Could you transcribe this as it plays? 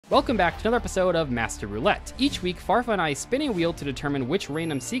Welcome back to another episode of Master Roulette. Each week, Farfa and I spin a wheel to determine which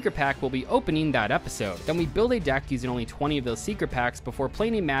random secret pack will be opening that episode. Then we build a deck using only 20 of those secret packs before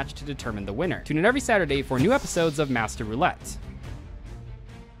playing a match to determine the winner. Tune in every Saturday for new episodes of Master Roulette.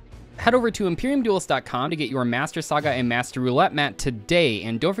 Head over to ImperiumDuelist.com to get your Master Saga and Master Roulette mat today,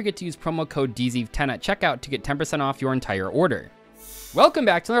 and don't forget to use promo code DZEVE10 at checkout to get 10% off your entire order. Welcome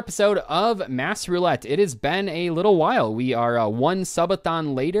back to another episode of Master Roulette. It has been a little while. We are one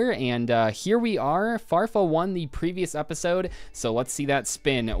subathon later, and here we are. Farfa won the previous episode, so let's see that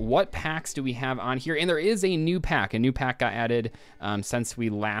spin. What packs do we have on here? And there is a new pack. A new pack got added since we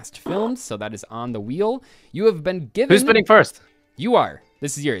last filmed, so that is on the wheel. You have been given... Who's spinning first? You are.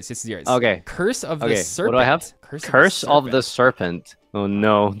 This is yours. This is yours. Okay. Curse of the Serpent. What do I have? Curse of the Serpent. Oh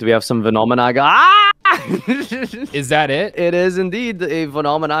no. Do we have some Venomenaga? Ah! Is that it? It is indeed a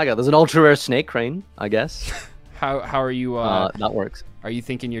Venomenaga. There's an ultra rare snake crane, I guess. How are you? That works. Are you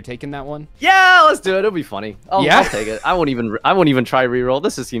thinking you're taking that one? Yeah, let's do it. It'll be funny. Yeah? I'll take it. I won't even try reroll.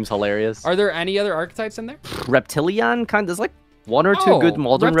 This just seems hilarious. Are there any other archetypes in there? Reptilian kind. There's like one or two good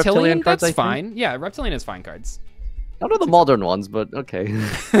modern Reptilian cards. That's fine. Yeah, Reptilian is fine cards. I don't know the modern ones, but okay.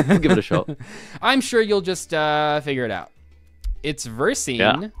 We'll give it a shot. I'm sure you'll just figure it out. It's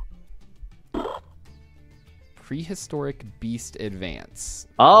versing Prehistoric Beast Advance.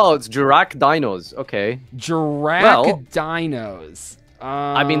 Oh, it's Jurrac Dinos. Okay. Jurrac Dinos.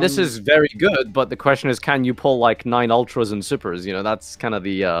 I mean, this is very good, but the question is, can you pull like 9 ultras and supers? You know, that's kind of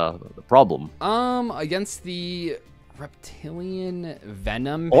the problem. Against the Reptilian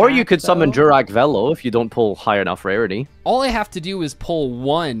Venom or pack, you could summon Jurrac Velo if you don't pull high enough rarity. All I have to do is pull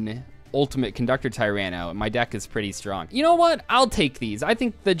one Ultimate Conductor Tyranno, and my deck is pretty strong. You know what? I'll take these. I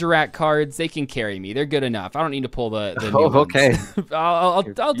think the Jurrac cards, they can carry me. They're good enough. I don't need to pull the new ones. Okay. I'll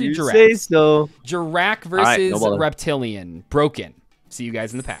do Jurrac. Say so. Jurrac versus Reptilian. Broken. See you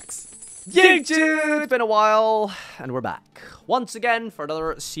guys in the packs. It's been a while, and we're back once again for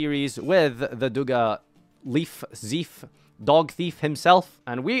another series with the Duga Leaf Zeef Dog Thief himself,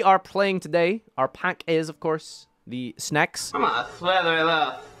 and we are playing today. Our pack is, of course, the snacks. I'm a slithery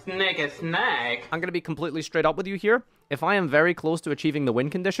little snaky snack. I'm gonna be completely straight up with you here. If I am very close to achieving the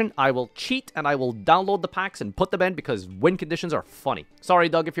win condition, I will cheat and I will download the packs and put them in because win conditions are funny. Sorry,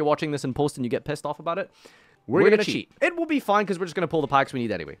 Doug, if you're watching this in post and you get pissed off about it. We're gonna cheat. It will be fine because we're just gonna pull the packs we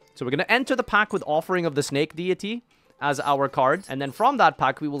need anyway. So we're gonna enter the pack with Offering of the Snake Deity as our card, and then from that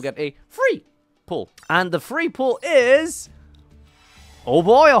pack we will get a free pull. And the free pull is... oh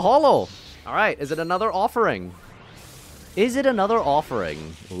boy, a holo. All right, is it another offering? Is it another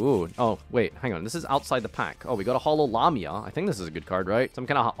offering? Ooh, oh, wait, hang on. This is outside the pack. Oh, we got a holo Lamia. I think this is a good card, right? Some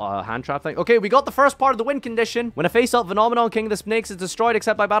kind of hand trap thing. Okay, we got the first part of the win condition. When a face-up Phenomenon King of the Snakes is destroyed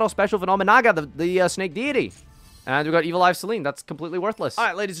except by battle special Phenomenaga, the snake deity. And we got Evil Eye Celine. That's completely worthless. All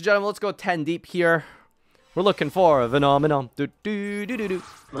right, ladies and gentlemen, let's go 10 deep here. We're looking for a Phenomenon.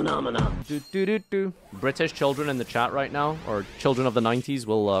 Phenomenon. British children in the chat right now, or children of the 90s,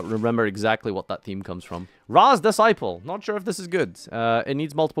 will remember exactly what that theme comes from. Ra's Disciple. Not sure if this is good. It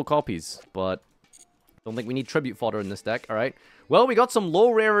needs multiple copies, but don't think we need tribute fodder in this deck. All right. Well, we got some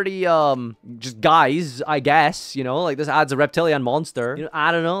low rarity, just guys, I guess. You know, like this adds a Reptilian monster. You know,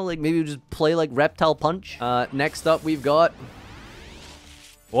 I don't know. Like maybe we just play like Reptile Punch. Next up, we've got...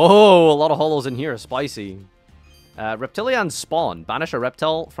 whoa, a lot of holos in here. Spicy. Reptilian Spawn. Banish a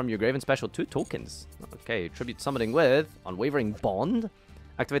reptile from your grave and special 2 tokens. Okay, tribute summoning with Unwavering Bond.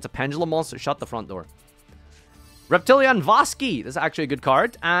 Activates a pendulum monster. Shut the front door. Reptilian Vasky. This is actually a good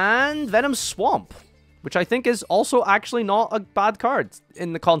card. And Venom Swamp, which I think is also actually not a bad card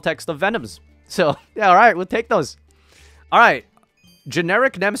in the context of Venoms. So, yeah, alright, we'll take those. Alright,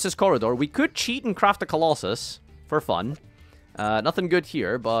 generic Nemesis Corridor. We could cheat and craft a Colossus for fun. Nothing good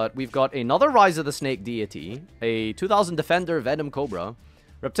here, but we've got another Rise of the Snake Deity, a 2000 Defender Venom Cobra,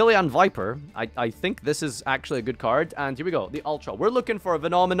 Reptilian Viper. I think this is actually a good card, and here we go, the Ultra. We're looking for a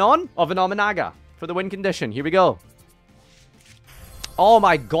Phenomenon of Phenomenaga for the win condition. Here we go. Oh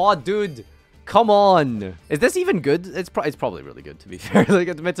my god, dude. Come on. Is this even good? It's probably really good, to be fair. Like,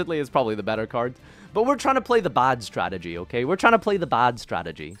 admittedly, it's probably the better card. But we're trying to play the bad strategy, okay? We're trying to play the bad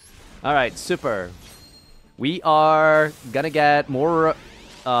strategy. Alright, super. We are gonna get more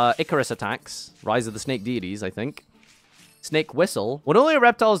Icarus attacks. Rise of the Snake Deities, I think. Snake Whistle. When only a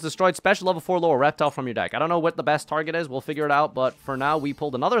reptile is destroyed, special level 4 lower reptile from your deck. I don't know what the best target is. We'll figure it out. But for now, we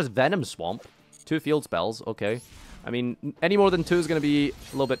pulled another Venom Swamp. 2 field spells. Okay. I mean, any more than 2 is going to be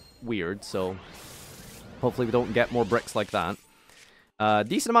a little bit weird. So hopefully we don't get more bricks like that.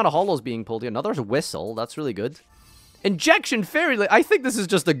 Decent amount of holos being pulled here. Another Whistle. That's really good. Injection Fairy. I think this is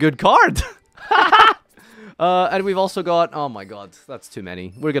just a good card. And we've also got... Oh my god, that's too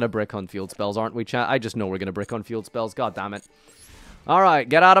many. We're gonna brick on field spells, aren't we, chat? I just know we're gonna brick on field spells. God damn it. Alright,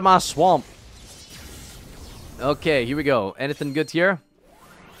 get out of my swamp. Okay, here we go. Anything good here?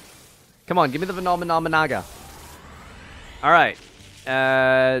 Come on, give me the Venomanaga. Alright.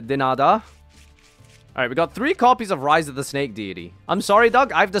 Dinada. Alright, we got 3 copies of Rise of the Snake Deity. I'm sorry,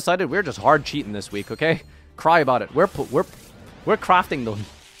 Doug. I've decided we're just hard cheating this week, okay? Cry about it. We're crafting them.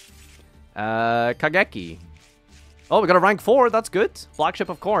 Kageki. Oh, we got a rank 4. That's good. Flagship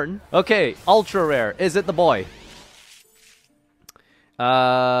of Corn. Okay, ultra rare. Is it the boy?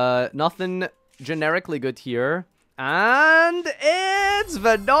 Nothing generically good here. And it's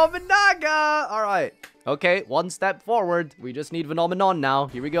Venomanaga! Alright. Okay, 1 step forward. We just need Phenomenon now.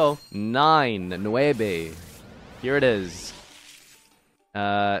 Here we go. 9. Nueve. Here it is.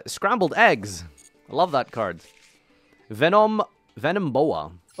 Scrambled Eggs. I love that card. Venom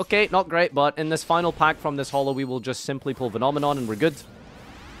Boa. Okay, not great, but in this final pack from this holo, we will just simply pull Phenomenon and we're good.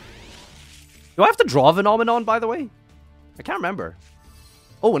 Do I have to draw Phenomenon, by the way? I can't remember.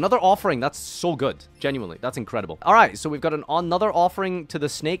 Oh, another offering. That's so good. Genuinely. That's incredible. All right, so we've got another offering to the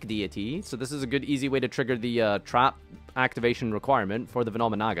Snake Deity. So this is a good, easy way to trigger the trap activation requirement for the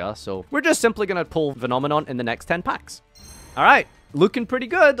Venomanaga. So we're just simply going to pull Phenomenon in the next 10 packs. All right. Looking pretty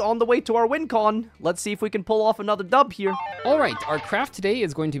good on the way to our win con. Let's see if we can pull off another dub here. All right, our craft today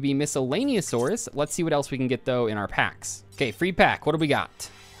is going to be Miscellaneousaurus. Let's see what else we can get, though, in our packs. Okay, free pack. What do we got?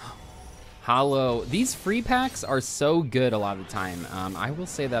 Hollow. These free packs are so good a lot of the time. I will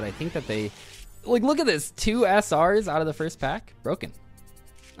say that I think that they... Like, look at this. 2 SRs out of the first pack. Broken.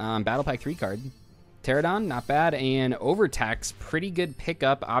 Battle Pack 3 card. Pterodon, not bad. And Overtax, pretty good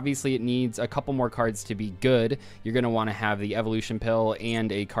pickup. Obviously, it needs a couple more cards to be good. You're going to want to have the Evolution Pill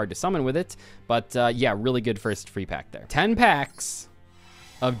and a card to summon with it. But, yeah, really good first free pack there. 10 packs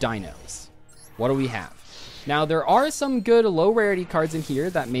of dinos. What do we have? Now, there are some good low-rarity cards in here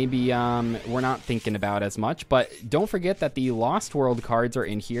that maybe we're not thinking about as much, but don't forget that the Lost World cards are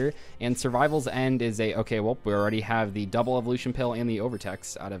in here, and Survival's End is a... Okay, well, we already have the double Evolution Pill and the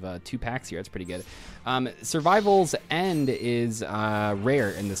Overtext out of 2 packs here. That's pretty good. Survival's End is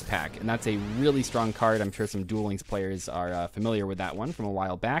rare in this pack, and that's a really strong card. I'm sure some Duel Links players are familiar with that one from a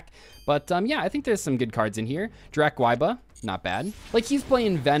while back. But, yeah, I think there's some good cards in here. Jurrac, not bad. Like, he's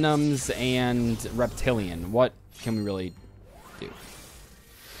playing Venoms and Reptilian. What can we really do?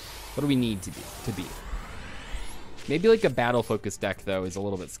 What do we need to be? Maybe like a battle-focused deck, though, is a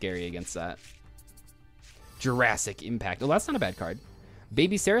little bit scary against that. Jurassic Impact. Oh, that's not a bad card.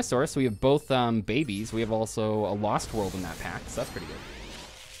 Baby Ceratosaurus. We have both babies. We have also a Lost World in that pack, so that's pretty good.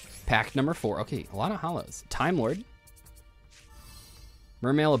 Pack number 4. Okay, a lot of hollows. Time Lord.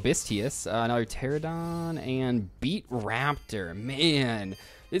 Mermail Abystius, another Pterodon, and Beat Raptor. Man,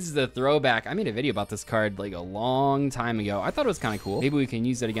 this is the throwback. I made a video about this card like a long time ago. I thought it was kind of cool. Maybe we can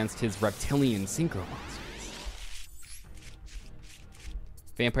use it against his Reptilian Synchro Monsters.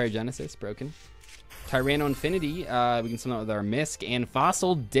 Vampire Genesis, broken. Tyranno Infinity, we can summon that with our Misk, and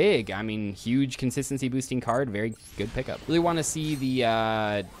Fossil Dig. I mean, huge consistency boosting card, very good pickup. Really want to see the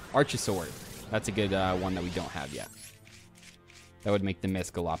Archosaur. That's a good one that we don't have yet. That would make the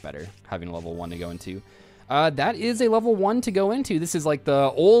Misk a lot better, having a level 1 to go into. That is a level 1 to go into. This is like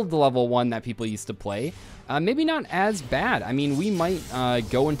the old level 1 that people used to play. Maybe not as bad. I mean, we might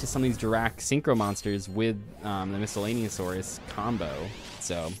go into some of these Jurrac Synchro Monsters with the Miscellaneousaurus combo.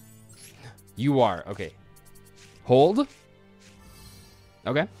 So, you are. Okay. Hold.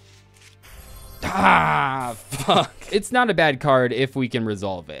 Okay. Ah, fuck. It's not a bad card if we can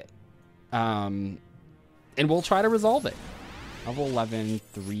resolve it. And we'll try to resolve it. Level 11,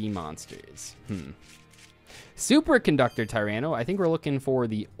 3 monsters. Superconductor Tyranno. I think we're looking for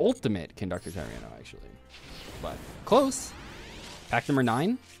the ultimate Conductor Tyranno, actually. But close. Pack number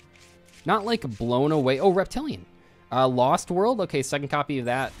 9. Not like blown away. Oh, Reptilian. Lost World. Okay, second copy of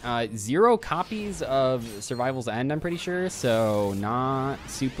that. 0 copies of Survival's End, I'm pretty sure. So not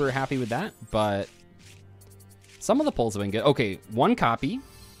super happy with that. But some of the pulls have been good. Okay, 1 copy.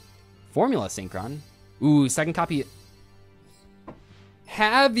 Formula Synchron. Ooh, second copy...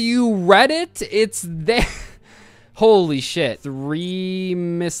 Have you read it? It's there. Holy shit. 3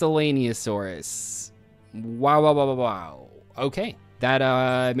 Miscellaneousaurus. Wow. Okay.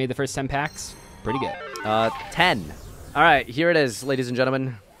 That made the first 10 packs pretty good. 10. All right, here it is, ladies and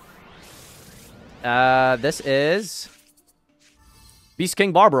gentlemen. This is Beast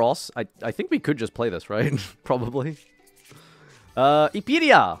King Barbaros. I think we could just play this, right? Probably.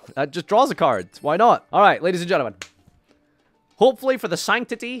 Epedia. Just draws a card. Why not? All right, ladies and gentlemen. Hopefully for the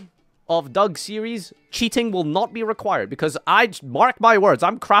sanctity of Doug series, cheating will not be required because mark my words,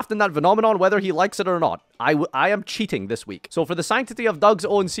 I'm crafting that phenomenon whether he likes it or not. I am cheating this week. So for the sanctity of Doug's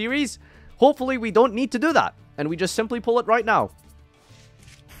own series, hopefully we don't need to do that. And we just simply pull it right now.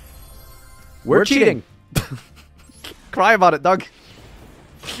 We're cheating. Cry about it, Doug.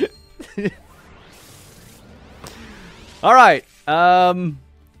 All right.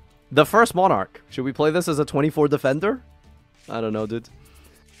 The first Monarch. Should we play this as a 24 defender? I don't know, dude.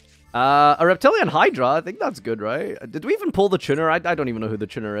 A Reptilian Hydra. I think that's good, right? Did we even pull the tuner? I don't even know who the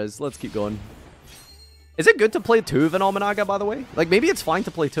tuner is. Let's keep going. Is it good to play 2 Venomenaga, by the way? Like, maybe it's fine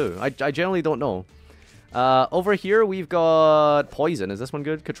to play 2. I generally don't know. Over here, we've got Poison. Is this one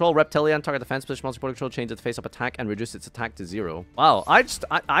good? Control Reptilian, target defense position, monster control, change its face-up attack, and reduce its attack to 0. Wow, I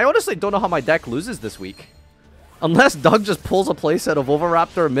honestly don't know how my deck loses this week. Unless Doug just pulls a playset of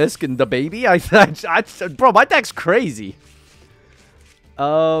Overraptor, Misk, and the baby. Bro, my deck's crazy.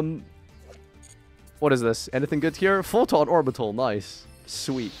 What is this? Anything good here? Photon Orbital. Nice.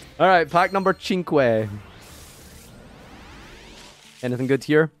 Sweet. Alright, pack number 5. Anything good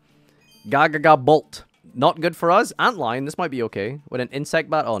here? Gagaga Bolt. Not good for us. Antlion. This might be okay. With an Insect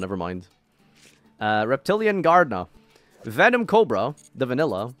Bat. Oh, never mind. Reptilian Gardener. Venom Cobra. The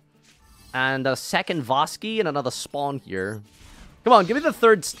vanilla. And a second Vosky and another Spawn here. Come on, give me the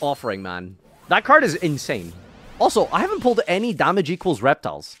third offering, man. That card is insane. Also, I haven't pulled any damage equals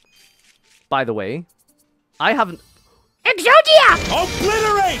reptiles. By the way. I haven't... Exodia!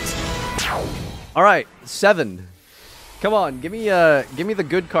 Obliterate! Alright, 7. Come on, give me the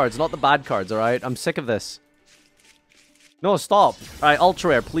good cards, not the bad cards, alright? I'm sick of this. No, stop. Alright, Ultra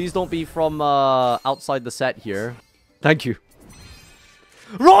Rare, please don't be from outside the set here. Thank you.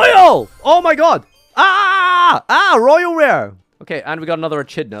 Royal! Oh my god! Royal Rare! Okay, and we got another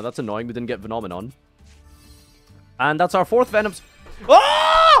Echidna. That's annoying. We didn't get Phenomenon. And that's our 4th Venom.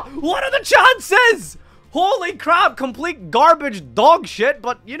 Oh! What are the chances? Holy crap, complete garbage dog shit,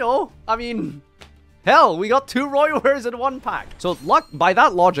 but you know, I mean, hell, we got 2 Royal Rares in 1 pack. So luck, by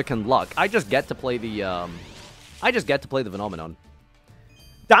that logic and luck, I just get to play the Phenomenon.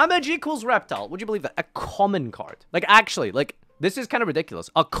 Damage equals Reptile. Would you believe that? A common card. Like, actually, like, this is kind of ridiculous.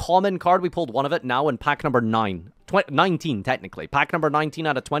 A common card, we pulled 1 of it now in pack number 19, technically. Pack number 19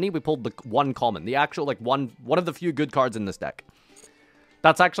 out of 20, we pulled the 1 common. The actual, like, one of the few good cards in this deck.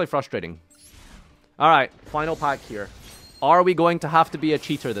 That's actually frustrating. Alright, final pack here. Are we going to have to be a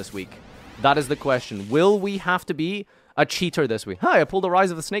cheater this week? That is the question. Will we have to be a cheater this week? Hi, I pulled a Rise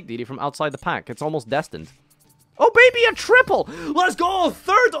of the Snake Deity from outside the pack. It's almost destined. Oh, baby, a triple! Let's go!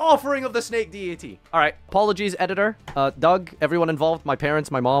 3rd offering of the Snake Deity. Alright, apologies, editor. Doug, everyone involved, my parents,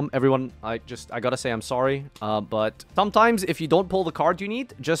 my mom, everyone. I gotta say I'm sorry. But sometimes if you don't pull the card you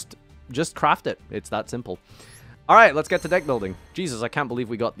need, just craft it. It's that simple. Alright, let's get to deck building. Jesus, I can't believe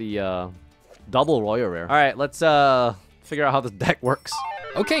we got the double Royal Rare. Alright, let's figure out how this deck works.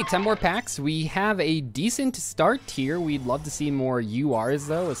 Okay, 10 more packs. We have a decent start here. We'd love to see more URs,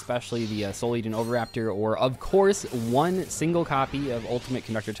 though, especially the Soul Eating Overraptor, or, of course, 1 single copy of Ultimate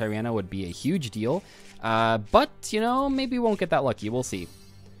Conductor Tyranno would be a huge deal. But, you know, maybe we won't get that lucky. We'll see.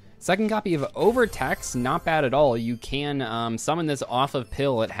 Second copy of Overtext, not bad at all. You can summon this off of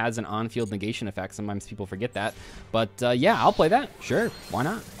Pill. It has an on-field negation effect. Sometimes people forget that. But yeah, I'll play that. Sure, why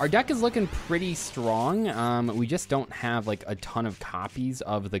not? Our deck is looking pretty strong. We just don't have like a ton of copies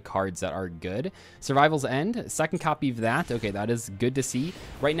of the cards that are good. Survival's End, second copy of that. Okay, that is good to see.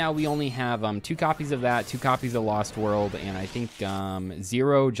 Right now we only have 2 copies of that, 2 copies of Lost World, and I think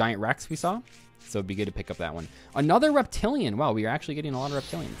 0 Giant Rex we saw. So it'd be good to pick up that one. Another Reptilian. Wow, we are actually getting a lot of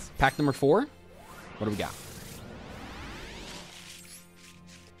Reptilians. Pack number 4. What do we got?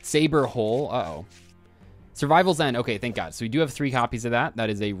 Saber Hole. Uh-oh. Survival's End. Okay, thank God. So we do have 3 copies of that. That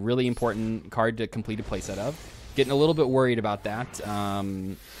is a really important card to complete a playset of. Getting a little bit worried about that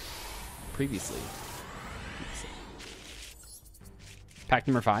previously. Pack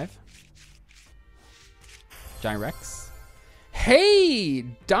number 5. Giant Rex. Hey,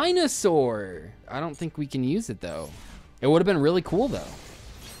 Dinosaur. I don't think we can use it, though. It would have been really cool, though.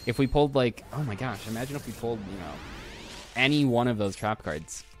 If we pulled, like... Oh, my gosh. Imagine if we pulled, you know, any one of those trap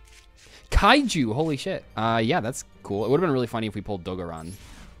cards. Kaiju. Holy shit. Yeah, that's cool. It would have been really funny if we pulled Dogoran.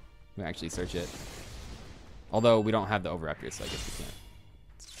 We actually search it. Although, we don't have the Overraptor, so I guess we can't.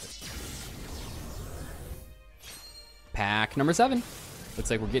 Pack number 7.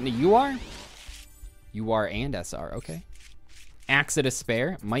 Looks like we're getting a UR. UR and SR. Okay. Axe of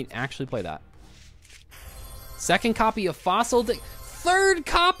Despair. Might actually play that. Second copy of Fossil Dig. 3rd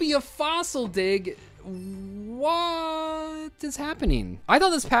copy of Fossil Dig. What is happening? I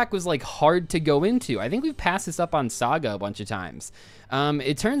thought this pack was like hard to go into. I think we've passed this up on Saga a bunch of times.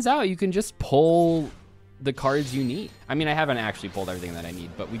 It turns out you can just pull the cards you need. I mean, I haven't actually pulled everything that I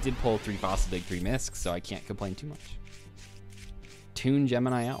need, but we did pull 3 Fossil Dig, 3 Misc, so I can't complain too much. Toon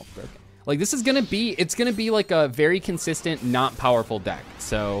Gemini Elf, broken. Like this is gonna be, it's gonna be like a very consistent, not powerful deck.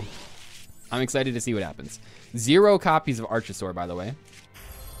 So I'm excited to see what happens. 0 copies of Archosaur, by the way.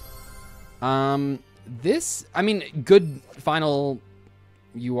 This, I mean, good final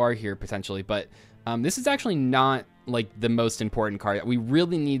you are here potentially, but this is actually not like the most important card. We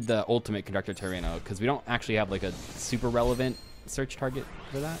really need the Ultimate Conductor Terreno because we don't actually have like a super relevant search target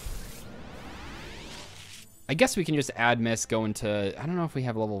for that. I guess we can just add Miss, go into, I don't know if we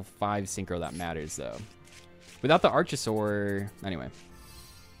have level 5 Synchro that matters though. Without the Archosaur, anyway.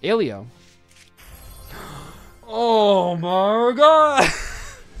 Aleo. Oh my god!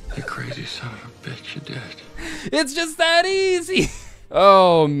 You crazy son of a bitch, you did. It's just that easy!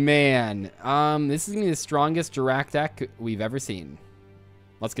 Oh man. This is gonna be the strongest Jurrac deck we've ever seen.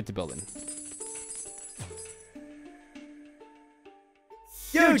 Let's get to building.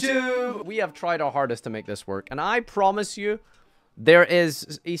 YouTube! We have tried our hardest to make this work, and I promise you, there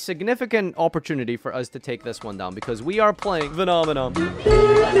is a significant opportunity for us to take this one down because we are playing Venom.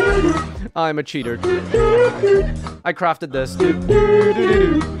 I'm a cheater. I crafted this.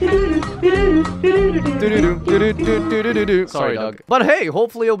 Sorry, Doug. But hey,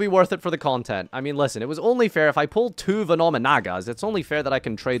 hopefully it'll be worth it for the content. I mean, listen, it was only fair if I pulled 2 Venomanagas. It's only fair that I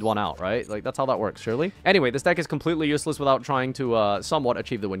can trade one out, right? Like, that's how that works, surely? Anyway, this deck is completely useless without trying to somewhat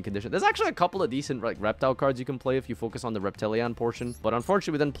achieve the win condition. There's actually a couple of decent, like, reptile cards you can play if you focus on the Reptilian portion. But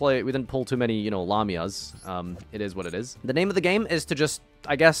unfortunately, we didn't pull too many, you know, Lamias. It is what it is. The name of the game is to just,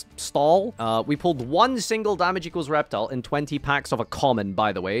 I guess, stall. We pulled 1 single damage equals reptile in 20 packs of a common,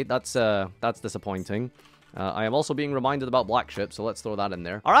 by the way. That's disappointing. I am also being reminded about Black Ship, so let's throw that in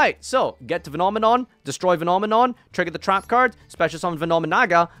there. All right, so get to Phenomenon, destroy Phenomenon, trigger the trap card, special summon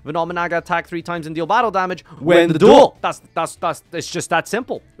Venomanaga, Venomanaga attack 3 times and deal battle damage, win the duel. It's just that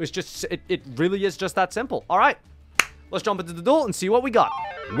simple. It really is just that simple. All right, let's jump into the duel and see what we got.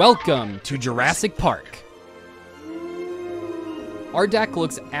 Welcome to Jurassic Park. Our deck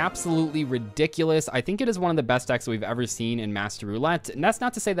looks absolutely ridiculous. I think it is one of the best decks that we've ever seen in Master Roulette. And that's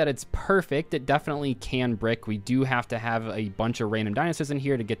not to say that it's perfect. It definitely can brick. We do have to have a bunch of random dinosaurs in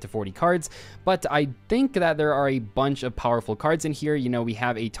here to get to 40 cards. But I think that there are a bunch of powerful cards in here. You know, we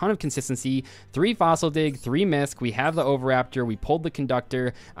have a ton of consistency. 3 Fossil Dig, 3 Misc. We have the Oviraptor. We pulled the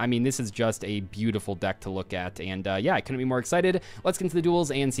Conductor. I mean, this is just a beautiful deck to look at. And yeah, I couldn't be more excited. Let's get into the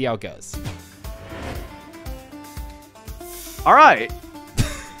duels and see how it goes. All right.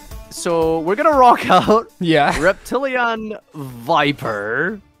 So we're gonna rock out. Yeah. Reptilian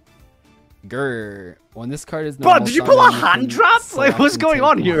Viper. Grr. When this card is Bro, did you pull a hand trap? Like, what's going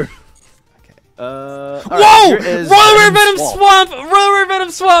on here? Okay. Whoa! Right, Roller Venom Swamp! Roller Venom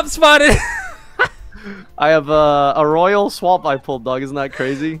Swamp spotted! I have a Royal Swamp I pulled, dog. Isn't that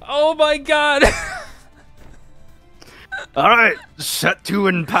crazy? Oh my god! All right, set 2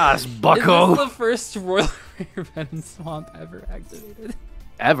 and pass, bucko. Is this the first Royal Venom Swamp ever activated?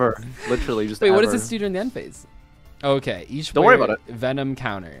 Ever. Literally, just Wait, ever. what does this do during the end phase? Okay, each Don't worry about it. Venom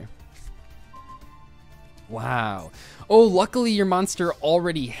counter. Wow. Oh, luckily your monster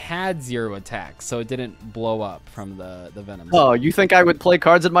already had 0 attacks, so it didn't blow up from the Venom. Oh, you think I would play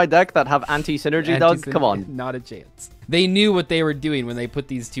cards in my deck that have anti-synergy, Doug? Come on. Not a chance. They knew what they were doing when they put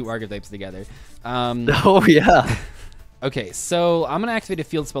these 2 archetypes together. Oh, yeah. Okay, so I'm gonna activate a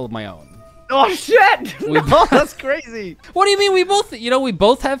field spell of my own. Oh shit! No, that's crazy. What do you mean? We both, you know, we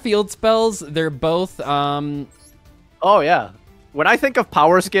both have field spells. They're both, Oh yeah. When I think of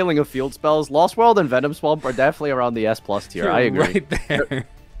power scaling of field spells, Lost World and Venom Swamp are definitely around the S+ tier. I agree. Right there.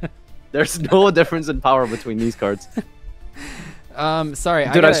 There's no difference in power between these cards. Sorry,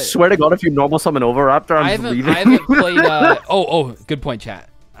 dude. I swear to God, if you normal summon Oviraptor, I haven't played. Oh, good point, chat.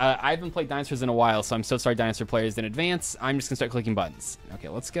 I haven't played Dinosaurs in a while, so I'm so sorry, Dinosaur players in advance. I'm just gonna start clicking buttons. Okay,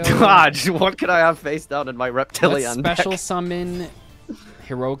 let's go. God, what could I have face down in my Reptilian deck? Special summon,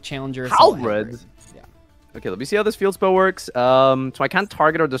 Heroic Challenger, Halberd. Yeah. Okay, let me see how this field spell works. So I can't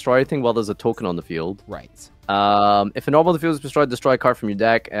target or destroy anything while there's a token on the field. Right. If a normal on the field is destroyed, destroy a card from your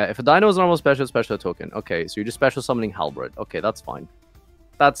deck. If a dino is a normal special a token. Okay, so you're just special summoning Halberd. Okay, that's fine.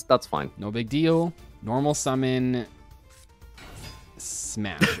 That's fine. No big deal. Normal summon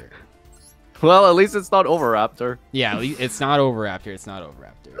Smasher. Well, at least it's not Oviraptor. Yeah, it's not Oviraptor. It's not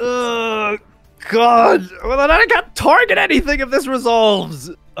Oviraptor. God. Well, then I can't target anything if this resolves.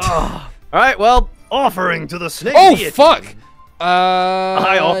 All right, well, offering to the snake. Oh, fuck.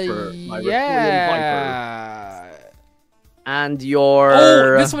 I offer my Reptilian Viper. And your...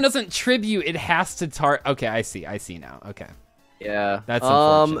 Oh, this one doesn't tribute. It has to Okay, I see now. Okay. Yeah. That's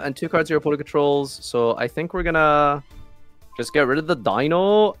unfortunate. And 2 cards your opponent controls. So I think we're gonna just get rid of the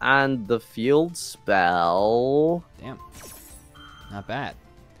Dino and the field spell. Damn. Not bad.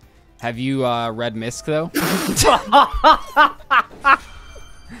 Have you read Misk though?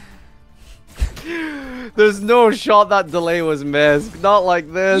 There's no shot that delay was Misk. Not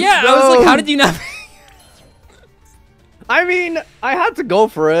like this. Yeah, no. I was like, how did you not? I mean, I had to go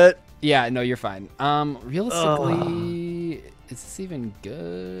for it. Yeah, no, you're fine. Realistically, is this even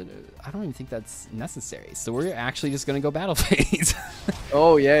good? I don't even think that's necessary. So we're actually just gonna go battle phase.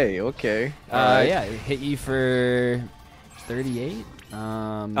 Oh yay, okay. Right. Yeah, hit you for 38.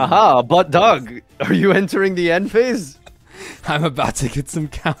 Aha, but Doug, are you entering the end phase? I'm about to get some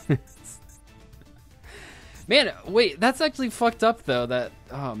counters. Man, wait, that's actually fucked up though.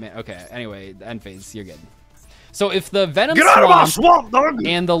 Oh man, okay. Anyway, the end phase, you're good. So if the Venom swamp, Doug!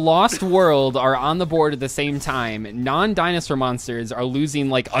 And the Lost World are on the board at the same time, non-dinosaur monsters are losing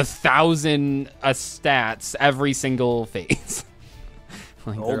like 1,000 stats every single phase.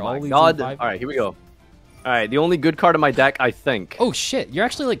 Like, oh my god. Alright, here we go. Alright, the only good card in my deck, I think. Oh shit, you're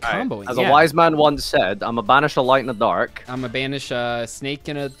actually like comboing. As a wise man once said, I'm a banish a light and a dark. I'm a banish a snake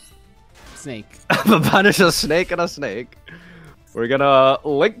and a snake. I'm a banish a snake and a snake. We're gonna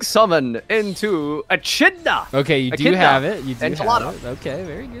link summon into Echidna. Okay, you do have it. You do have it. Okay,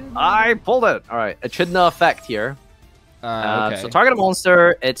 very good. I pulled it. All right, Echidna effect here. Okay. So target a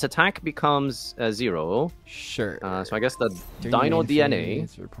monster, its attack becomes 0. Sure. So I guess the Dino DNA.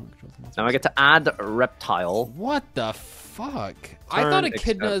 Now I get to add Reptile. What the fuck? I thought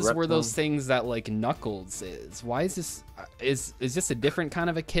Echidnas were those things that like Knuckles is. Why is this? Is this a different kind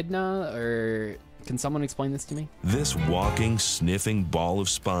of Echidna, or can someone explain this to me? This walking, sniffing ball of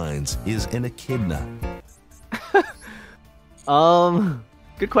spines is an Echidna.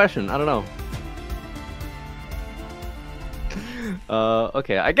 Good question. I don't know.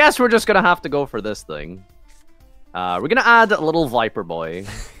 Okay, I guess we're just gonna have to go for this thing. We're gonna add a little Viper Boy.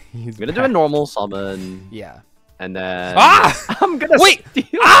 We're gonna do a normal summon. Yeah. And then... Ah! I'm gonna steal!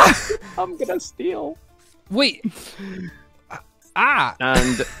 Ah! I'm gonna steal! Wait! Ah!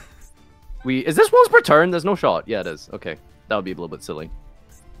 And... Is this once per turn? There's no shot. Yeah, it is. Okay. That would be a little bit silly.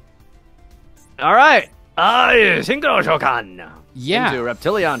 Alright! Synchro Shokan! Yeah. Into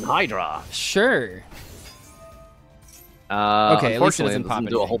Reptilian Hydra. Sure. Okay, at least it doesn't pop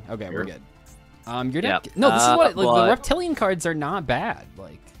anything. Okay, we're good. Your deck... No, this is what... Like, the Reptilian cards are not bad.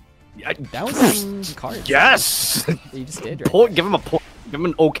 Like... That was some cards. Yes! You just did, right? Give him a point. Give him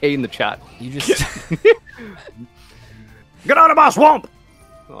an okay in the chat. You just... Get out of my swamp!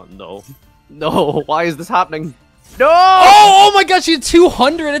 Oh, no. No, why is this happening? No! Oh my gosh, you had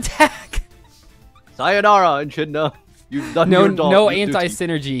 200 attack! Sayonara, Echidna. You've done your job. No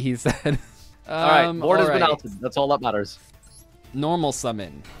anti-synergy, he said. Alright, board has been outed. That's all that matters. Normal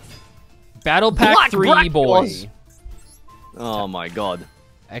summon. Battle Pack 3 boy. Oh my god.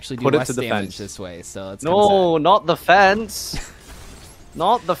 Actually do less damage this way, so that's no, not the fence.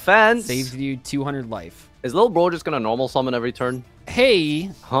 Not the fence. Saved you 200 life. Is little bro just gonna normal summon every turn?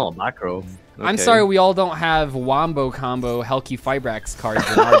 Hey. Oh, macro. Okay. I'm sorry we all don't have Wombo Combo Helki Fibrax cards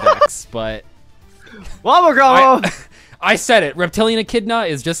in our decks, but... Wombo Combo! I said it. Reptilian Echidna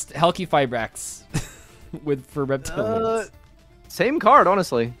is just Helki Fibrax for reptilians. Same card,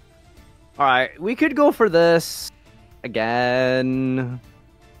 honestly. Alright, we could go for this again.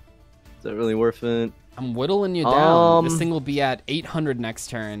 Is that really worth it? I'm whittling you down. This thing will be at 800 next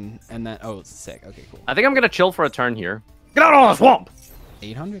turn, and then... Oh, it's sick. Okay, cool. I think I'm going to chill for a turn here. Get out of the swamp!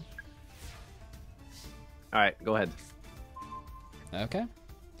 800. Alright, go ahead. Okay.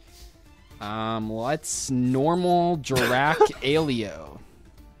 Let's normal Jurrac Alio.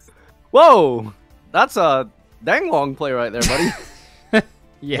 Whoa! That's a dang long play right there, buddy.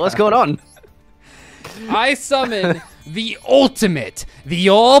 Yeah. What's going on? I summon the ultimate, the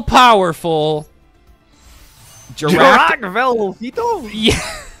all-powerful Jurrac Velocito? Yeah.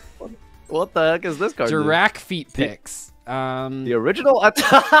 What the heck is this card? Jurrac Feet Picks. The original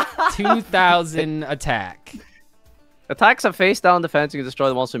attack. 2000 attack. Attacks a face down defense. You can destroy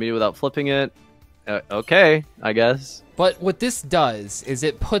the monster immediately without flipping it. Okay, I guess. But what this does is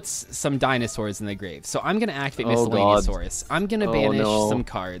it puts some dinosaurs in the grave. So I'm going to activate Miscellaneousaurus. I'm going to banish some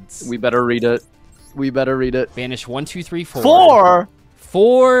cards. We better read it. We better read it. Banish 1, 2, 3, 4. 4?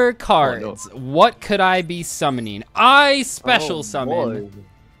 4 cards. Oh, no. What could I be summoning? I special summon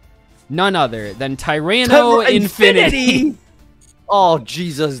none other than Tyranno Infinity. Oh,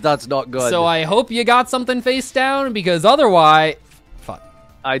 Jesus, that's not good. So I hope you got something face down, because otherwise... Fuck.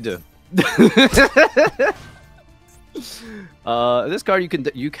 I do. This card, you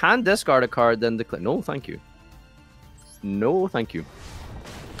can discard a card, then declare... No, thank you. No, thank you.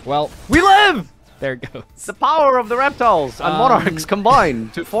 Well, We live! there it goes. The power of the reptiles and monarchs combine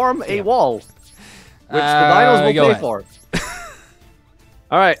to form a wall, which the dinos will go pay ahead. for.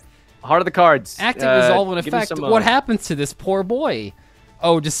 All right, heart of the cards. Active resolve in give me effect. some, What happens to this poor boy?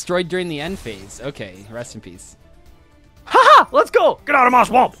 Oh, destroyed during the end phase. Okay, rest in peace. Haha! Let's go! Get out of my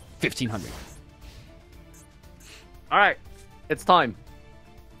swamp! 1500. All right, it's time.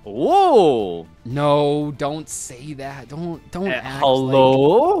 Whoa! No, don't say that. Don't act like...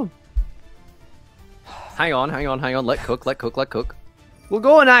 Hello? Hang on. Let cook. We'll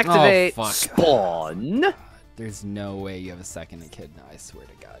go and activate fuck. spawn. There's no way you have a second echidna, I swear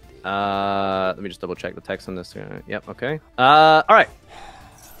to God, dude. Let me just double check the text on this. Yep, okay. All right.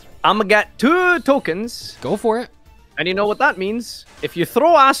 I'm gonna get 2 tokens. Go for it. And you know what that means? If you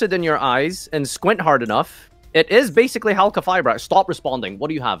throw acid in your eyes and squint hard enough, it is basically Halka Fiber. Stop responding. What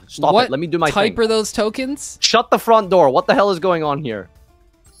do you have? Stop What it. Let me do my type thing. are those tokens? Shut the front door. What the hell is going on here?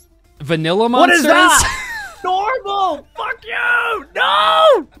 Vanilla What monsters? is that? Normal! Fuck you!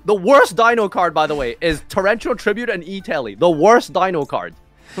 No! The worst dino card, by the way, is Torrential Tribute and E-Telly. The worst dino card.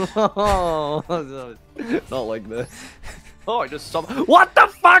 Not like this. Oh, I just saw... What the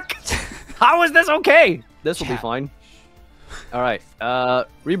fuck? How is this okay? This will be fine. All right.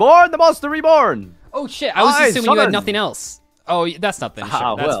 Reborn, the Monster Reborn. Oh shit! I was Hi, assuming you had Southern. nothing else. Oh, that's nothing. Sure,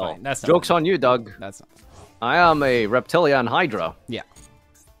 Ah, that's well, fine. That's joke's nothing. on you, Doug. That's not. I am a Reptilian Hydra. Yeah.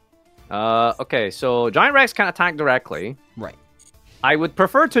 Okay, so Giant Rex can attack directly. Right. I would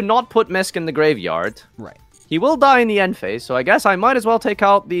prefer to not put Misk in the graveyard. Right. He will die in the end phase, so I guess I might as well take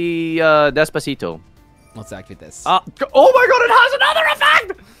out the Despacito. Let's activate this. Oh my god, it has another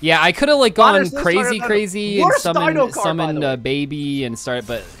effect! Yeah, I could have like gone Honestly, crazy and worst dino card, by summoned the way. a baby and started,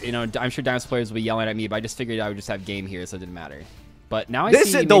 but you know, I'm sure Dinosaur players will be yelling at me, but I just figured I would just have game here, so it didn't matter. But now I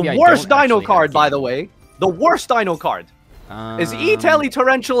This see is the maybe I worst don't dino actually have card, by game. the way. The worst dino card is E-Telly,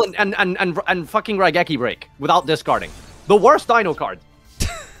 Torrential, and fucking Raigeki Break without discarding. The worst dino card.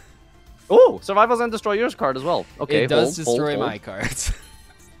 Oh, Survivals and Destroyers card as well. Okay, It does hold, destroy hold, my cards.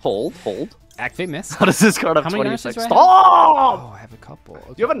 Hold. Activate miss. How does this card have How many 26? dinosaurs do I have? Stop! Oh, I have a couple. Okay.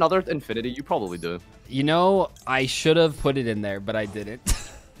 Do you have another Infinity? You probably do. You know, I should have put it in there, but I didn't.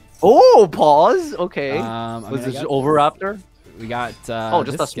 Oh, pause. Okay. I Was mean, I this got- Overraptor? We got. Oh,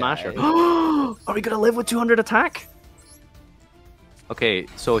 just a this smasher. guy. Are we gonna live with 200 attack? Okay,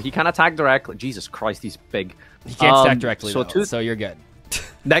 so he can attack directly. Jesus Christ, he's big. He can't stack directly, so though, so you're good.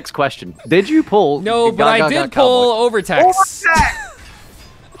 Next question. Did you pull... No, but I did pull Overtex.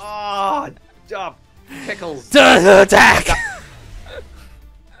 Oh, pickles. Attack!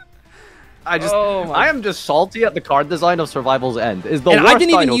 I am just salty at the card design of Survival's End. Is the And worst I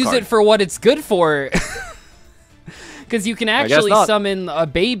didn't even dino use card. it for what it's good for. Because you can actually not. summon a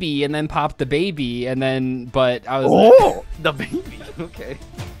baby and then pop the baby, and then, but I was Oh, the baby. Okay.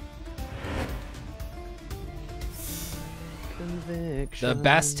 the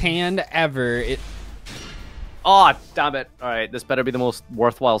best hand ever. It Oh, damn it. All right, this better be the most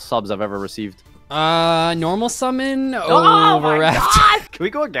worthwhile subs I've ever received. normal summon Oh my Overraft. god! Can we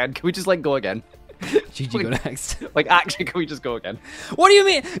go again? Can we just, like, go again? GG, go next. Like, actually, can we just go again? What do you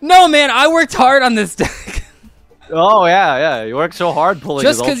mean? No, man, I worked hard on this deck. Oh, yeah. You worked so hard pulling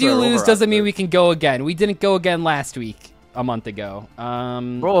Just his because you Ultra lose Overraptor. doesn't mean we can go again. We didn't go again last week, a month ago.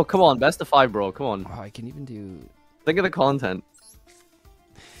 Bro, come on. Best of 5, bro. Come on. Oh, I can even do... Think of the content.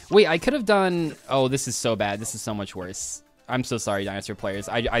 Wait, I could have done... Oh, this is so bad. This is so much worse. I'm so sorry, Dinosaur players.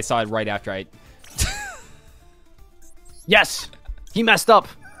 I saw it right after I... Yes! He messed up.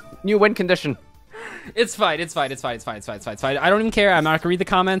 New win condition. It's fine. It's fine. It's fine. It's fine. It's fine. It's fine. It's fine. I don't even care. I'm not gonna read the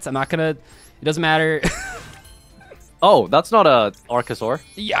comments. I'm not gonna... It doesn't matter. Oh, that's not a Archosaur.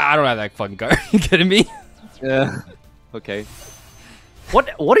 Yeah, I don't have that fucking card. you kidding me? Yeah. Okay. What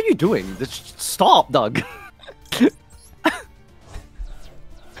are you doing? Just stop, Doug.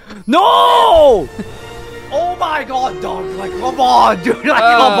 No! Oh my god, Doug. Like, come on, dude. Like,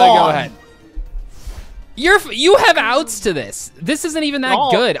 come on. Go ahead. You have outs to this. This isn't even that No.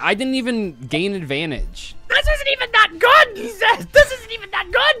 good. I didn't even gain advantage. This isn't even that good, he says. This isn't even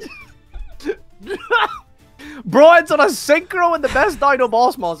that good. Bro, it's on a synchro and the best Dino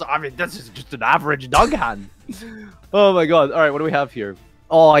boss monster. I mean, this is just an average Doug hand. Oh my god. All right, what do we have here?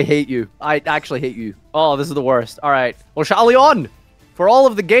 Oh, I hate you. I actually hate you. Oh, this is the worst. All right. Well, shall we on? For all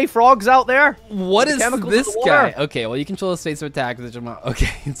of the gay frogs out there. What The is chemicals this of the water. guy? Okay, well, you control the space of attack. Okay,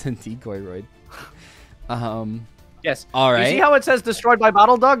 it's a decoy roid. Yes. All right. You see how it says destroyed by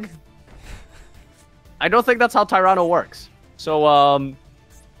battle, Doug? I don't think that's how Tyranno works. So,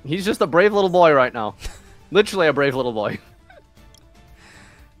 he's just a brave little boy right now. Literally a brave little boy.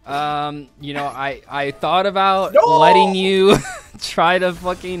 You know, I thought about letting you try to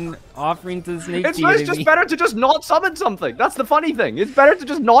fucking offering to snake It's just better to just not summon something. That's the funny thing. It's better to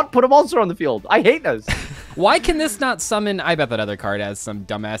just not put a monster on the field. I hate this. Why can this not summon? I bet that other card has some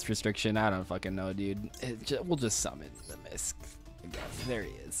dumbass restriction. I don't fucking know, dude. We'll just summon the Misk. There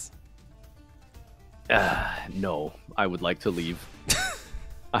he is. No, I would like to leave.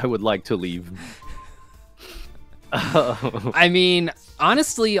 I would like to leave. I mean,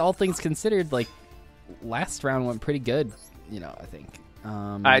 honestly, all things considered, like, last round went pretty good, you know, I think.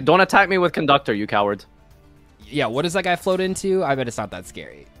 Alright, don't attack me with Conductor, you coward. Yeah, what does that guy float into? I bet it's not that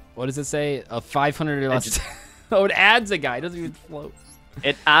scary. What does it say? A 500 or less. Oh, it adds a guy. It doesn't even float.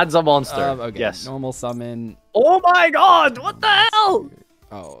 It adds a monster. Okay. Yes. Normal summon. Oh my god! What the hell?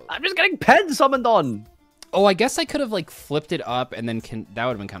 Oh. I'm just getting pen summoned on. Oh, I guess I could have, like, flipped it up and then that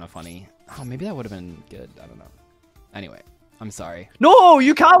would have been kind of funny. Oh, maybe that would have been good. I don't know. Anyway, I'm sorry. No,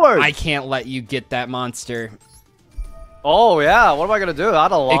 you coward! I can't let you get that monster. Oh, yeah. What am I going to do?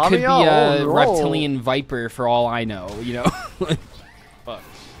 Add a Lamia? It could be a no. reptilian viper for all I know, you know? Fuck.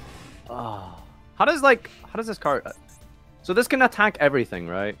 How does this card... So this can attack everything,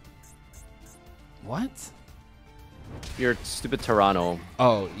 right? What? Your stupid Tyranno.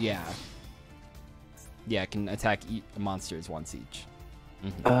 Oh, yeah. Yeah, it can attack monsters once each.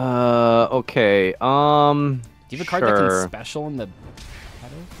 Okay. Do you have a card that can special in the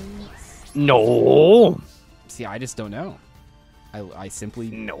battlefields? No. See, I just don't know. I simply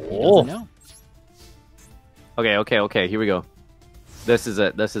he No. doesn't know. Okay. Here we go. This is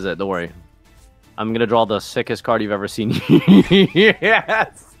it. Don't worry. I'm gonna draw the sickest card you've ever seen.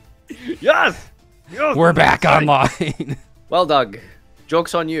 Yes. We're back online. Well, Doug.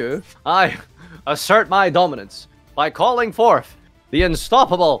 Joke's on you. I assert my dominance by calling forth the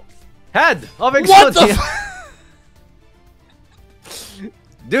unstoppable head of What the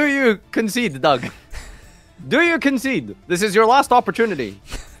Do you concede, Doug? Do you concede? This is your last opportunity.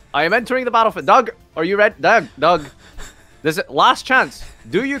 I am entering the battlefield. Doug, are you ready? Doug. This is last chance.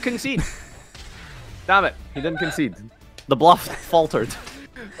 Do you concede? Damn it. He didn't concede. The bluff faltered.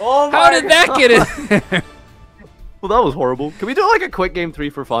 Oh my How did that get in? Well, that was horrible. Can we do like a quick game 3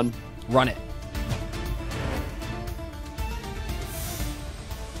 for fun? Run it.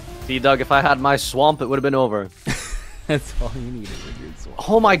 See, Doug, if I had my swamp, it would have been over. That's all you needed with your swamp.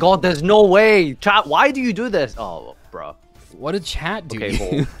 Oh my god, there's no way. Chat, why do you do this? Oh, bro. What did chat do? Okay,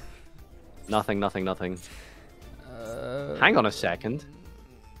 hold. Nothing. Hang on a second.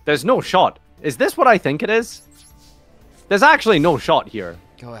 There's no shot. Is this what I think it is? There's actually no shot here.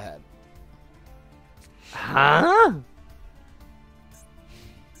 Go ahead. Huh?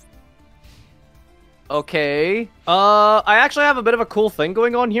 Okay. I actually have a bit of a cool thing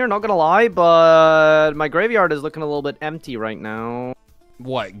going on here, not gonna lie, but my graveyard is looking a little bit empty right now.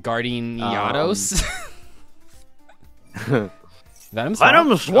 What, guarding Yados? Venom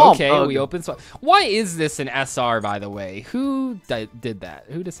Venom Swamp. Okay, we open swamp. Why is this an SR, by the way? Who did that?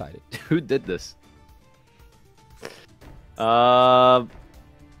 Who decided? Who did this?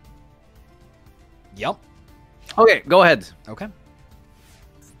 Yep. Okay, go ahead. Okay.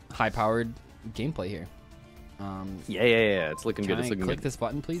 High-powered gameplay here. Yeah. It's looking good. Can It's I looking click good. this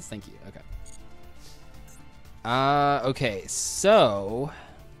button, please? Thank you. Okay. Okay, so...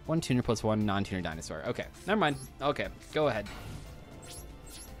 1 tuner plus 1 non-tuner dinosaur. Okay, never mind. Okay, go ahead.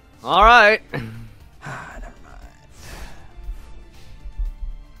 All right. Never mind.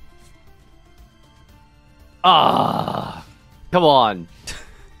 Come on.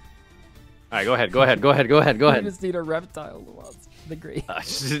 All right, go ahead. I just need a reptile. The great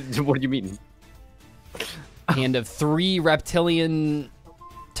What do you mean? hand of 3 reptilian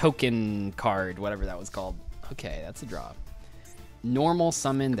token card, whatever that was called. Okay, that's a draw. Normal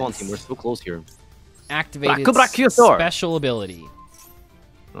summon. Come on, team. We're so close here. Activated Brachiosaur. special ability.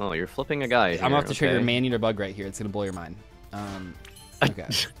 Oh, you're flipping a guy. I'm about to trigger okay. man-eater bug right here. It's gonna blow your mind. Okay.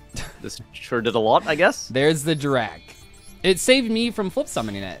 This sure did a lot, I guess. There's the Jurrac. It saved me from flip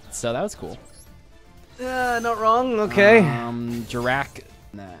summoning it, so that was cool. Not wrong. Okay. Jurrac.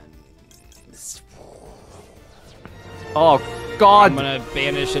 Oh God. I'm gonna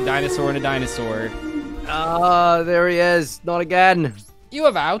banish a dinosaur and a dinosaur. There he is. Not again. You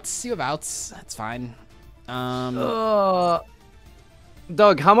have outs. That's fine.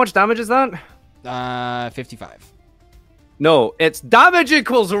 Doug, how much damage is that? 55. No, it's damage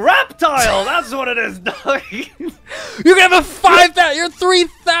equals reptile. That's what it is, Doug. You can have a 5,000, your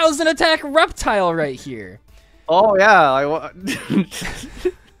 3,000 attack reptile right here. Oh, yeah.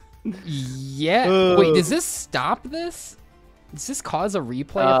 Yeah. Wait, does this stop this? Does this cause a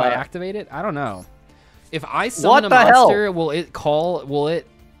replay if I activate it? I don't know. If I summon a monster, will it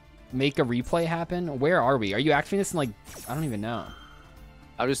make a replay happen? Where are we? Are you activating this in, like, I don't even know.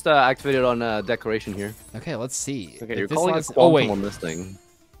 I'm just activated on decoration here. Okay, let's see. Okay, if you're this calling lasts... a quantum on this thing.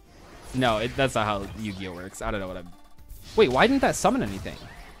 No, that's not how Yu-Gi-Oh works. I don't know what I'm... Wait, why didn't that summon anything?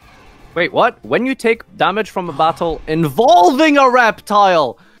 Wait, what? When you take damage from a battle involving a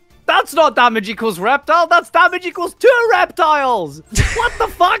reptile, that's not damage equals reptile, that's damage equals 2 reptiles! What the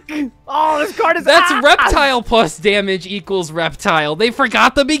fuck? Oh, this card is That's ass! reptile plus damage equals reptile. They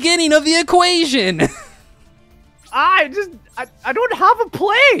forgot the beginning of the equation. I don't have a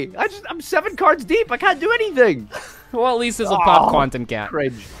play! I'm 7 cards deep, I can't do anything! Well, at least this will pop Quantum Cat.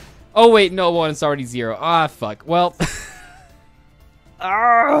 Cringe. Oh, wait, no, one, it's already 0. Ah, fuck. Well...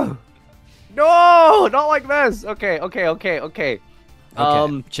 No, not like this. Okay.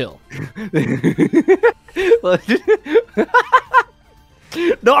 Chill.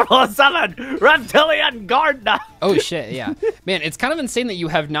 Normal summon, reptilian gardener. Oh shit, yeah, man, it's kind of insane that you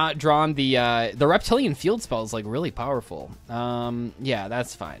have not drawn the reptilian field spell is like really powerful. Yeah,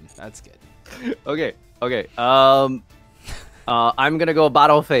 that's fine. That's good. Okay. I'm gonna go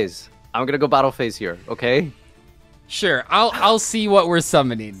battle phase. Here. Okay. Sure, I'll see what we're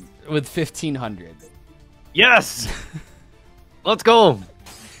summoning with 1500. Yes. Let's go.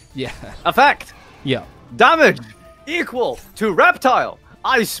 Yeah. Effect. Yeah. Damage equal to reptile.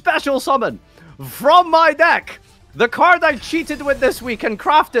 I special summon from my deck the card I cheated with this week and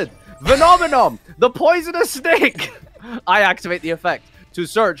crafted, Venom, the poisonous snake. I activate the effect to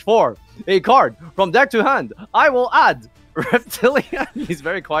search for a card from deck to hand. I will add reptilian. He's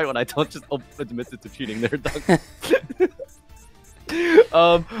very quiet when I don't just admit it to cheating there, Doug.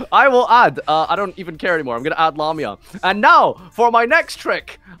 I will add, I don't even care anymore. I'm gonna add Lamia. And now, for my next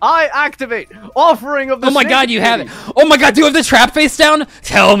trick, I activate Offering of the Oh my god, you have it. Oh my god, do you have the trap face down?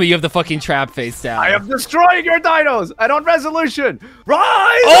 Tell me you have the fucking trap face down. I am destroying your dinos, and on resolution, rise!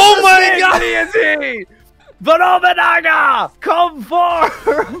 Oh my god! Deity! Phenomenaga! Come forth!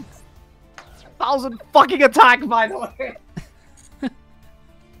 1,000 fucking attack, by the way!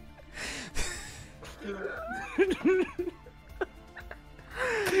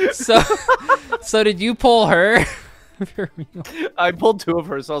 So did you pull her? I pulled 2 of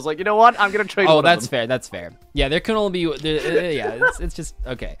her, so I was like, you know what? I'm gonna trade. Oh, that's fair. That's fair. Yeah, there can only be. Yeah, it's just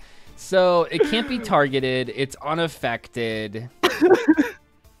okay. So it can't be targeted. It's unaffected.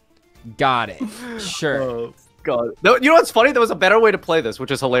 Got it. Sure. Oh god. No, you know what's funny? There was a better way to play this,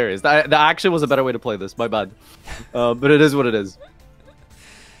 which is hilarious. That actually was a better way to play this. My bad. But it is what it is.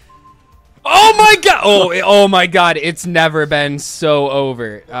 Oh my god! Oh my god! It's never been so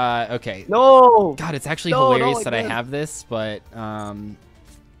over. Okay. No. God, it's actually hilarious that I have this, but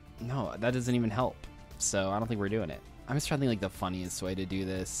no, that doesn't even help. So I don't think we're doing it. I'm just trying to think like the funniest way to do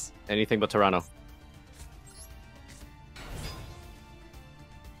this. Anything but Tyranno.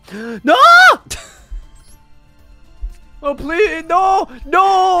 No! Oh please, no! The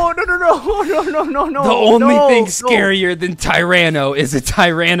only thing scarier than Tyranno is a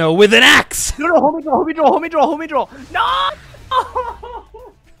Tyranno with an axe! No, homie draw! No!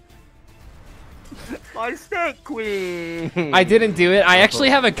 My snake queen! I didn't do it. I actually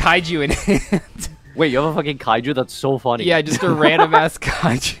have a kaiju in hand. Wait, you have a fucking kaiju? That's so funny. Yeah, just a random ass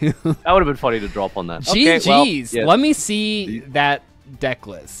kaiju. That would have been funny to drop on that. GG's. Okay, well, yeah. Let me see that deck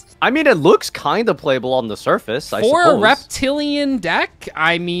list. I mean, it looks kind of playable on the surface, I For suppose. a reptilian deck,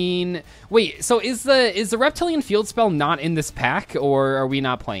 I mean... Wait, so is the reptilian field spell not in this pack, or are we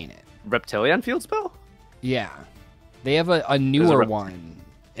not playing it? Reptilian field spell? Yeah. They have a newer one.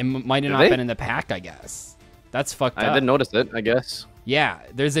 It might have not been in the pack, I guess. That's fucked up. I didn't notice it, I guess. Yeah,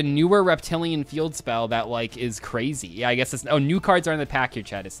 there's a newer reptilian field spell that, like, is crazy. Yeah, I guess it's... Oh, new cards are in the pack, your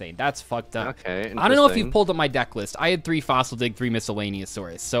chat is saying. That's fucked up. Okay, I don't know if you've pulled up my deck list. I had 3 Fossil Dig, 3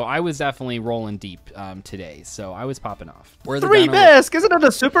 Miscellaneousaurus, so I was definitely rolling deep today, so I was popping off. 3 Misc! Isn't it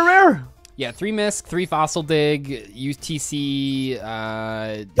a super rare? Yeah, 3 Misc, 3 Fossil Dig, UTC,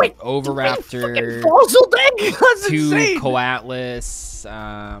 Wait, Overraptor, Fossil Dig? That's 2 insane! Coatlas.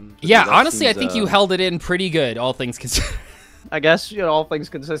 Yeah, honestly, I think you held it in pretty good, all things considered. I guess, you know, all things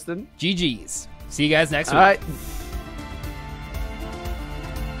consistent. GG's. See you guys next week. All right.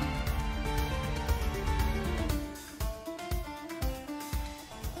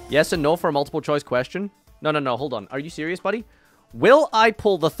 Yes and no for a multiple choice question? No, hold on. Are you serious, buddy? Will I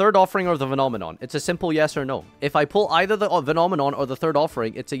pull the third offering or the Phenomenon? It's a simple yes or no. If I pull either the Phenomenon or the third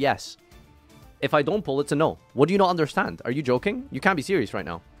offering, it's a yes. If I don't pull, it's a no. What do you not understand? Are you joking? You can't be serious right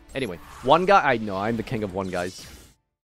now. Anyway, one guy. I know I'm the king of one guys.